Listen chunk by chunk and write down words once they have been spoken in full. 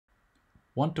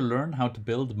Want to learn how to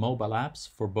build mobile apps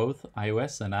for both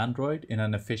iOS and Android in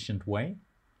an efficient way?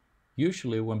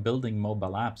 Usually when building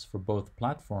mobile apps for both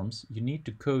platforms, you need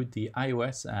to code the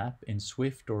iOS app in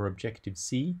Swift or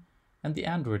Objective-C and the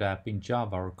Android app in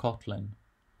Java or Kotlin.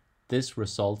 This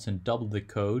results in double the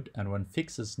code, and when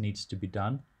fixes needs to be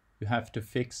done, you have to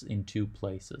fix in two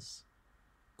places.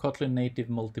 Kotlin native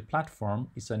multiplatform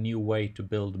is a new way to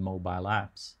build mobile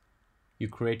apps. You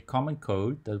create common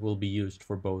code that will be used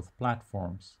for both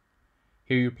platforms.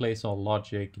 Here you place all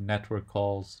logic, network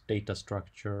calls, data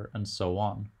structure, and so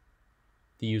on.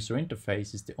 The user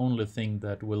interface is the only thing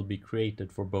that will be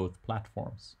created for both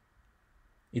platforms.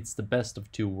 It's the best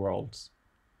of two worlds.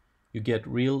 You get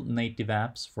real native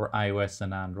apps for iOS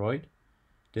and Android,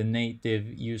 the native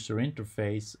user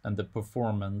interface and the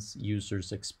performance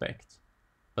users expect,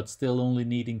 but still only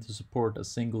needing to support a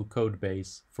single code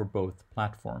base for both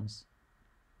platforms.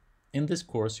 In this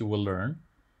course you will learn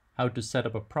how to set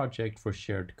up a project for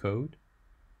shared code,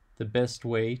 the best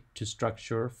way to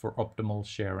structure for optimal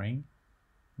sharing,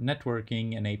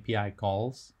 networking and API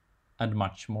calls, and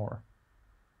much more.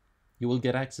 You will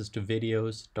get access to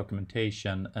videos,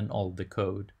 documentation, and all the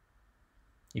code.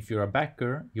 If you're a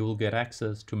backer, you will get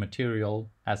access to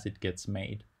material as it gets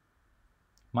made.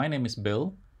 My name is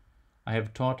Bill. I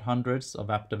have taught hundreds of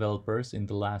app developers in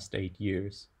the last 8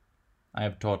 years. I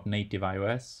have taught native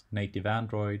iOS, native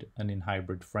Android, and in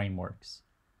hybrid frameworks.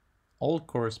 All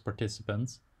course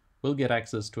participants will get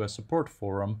access to a support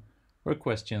forum where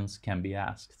questions can be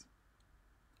asked.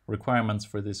 Requirements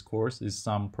for this course is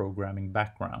some programming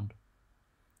background.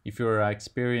 If you're an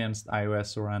experienced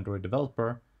iOS or Android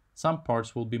developer, some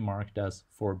parts will be marked as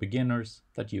for beginners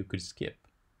that you could skip.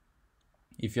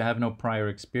 If you have no prior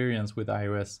experience with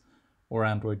iOS or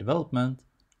Android development,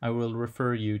 I will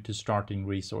refer you to starting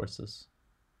resources.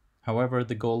 However,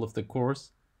 the goal of the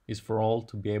course is for all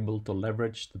to be able to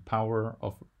leverage the power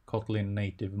of Kotlin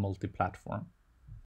native multiplatform.